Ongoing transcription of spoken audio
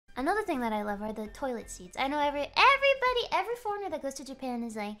Another thing that I love are the toilet seats. I know every foreigner that goes to Japan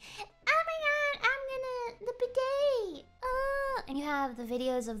is like, oh my god, the bidet. And you have the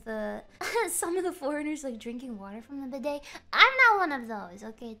videos of the some of the foreigners like drinking water from the bidet. I'm not one of those,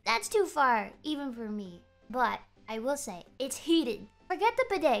 okay? That's too far, even for me. But I will say, it's heated. Forget the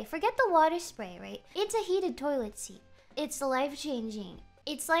bidet, forget the water spray, right? It's a heated toilet seat. It's life-changing.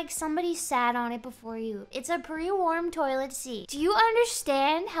 It's like somebody sat on it before you. It's a pre-warmed toilet seat. Do you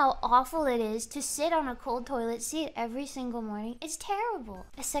understand how awful it is to sit on a cold toilet seat every single morning? It's terrible.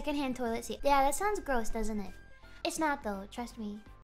 A secondhand toilet seat. Yeah, that sounds gross, doesn't it? It's not though, trust me.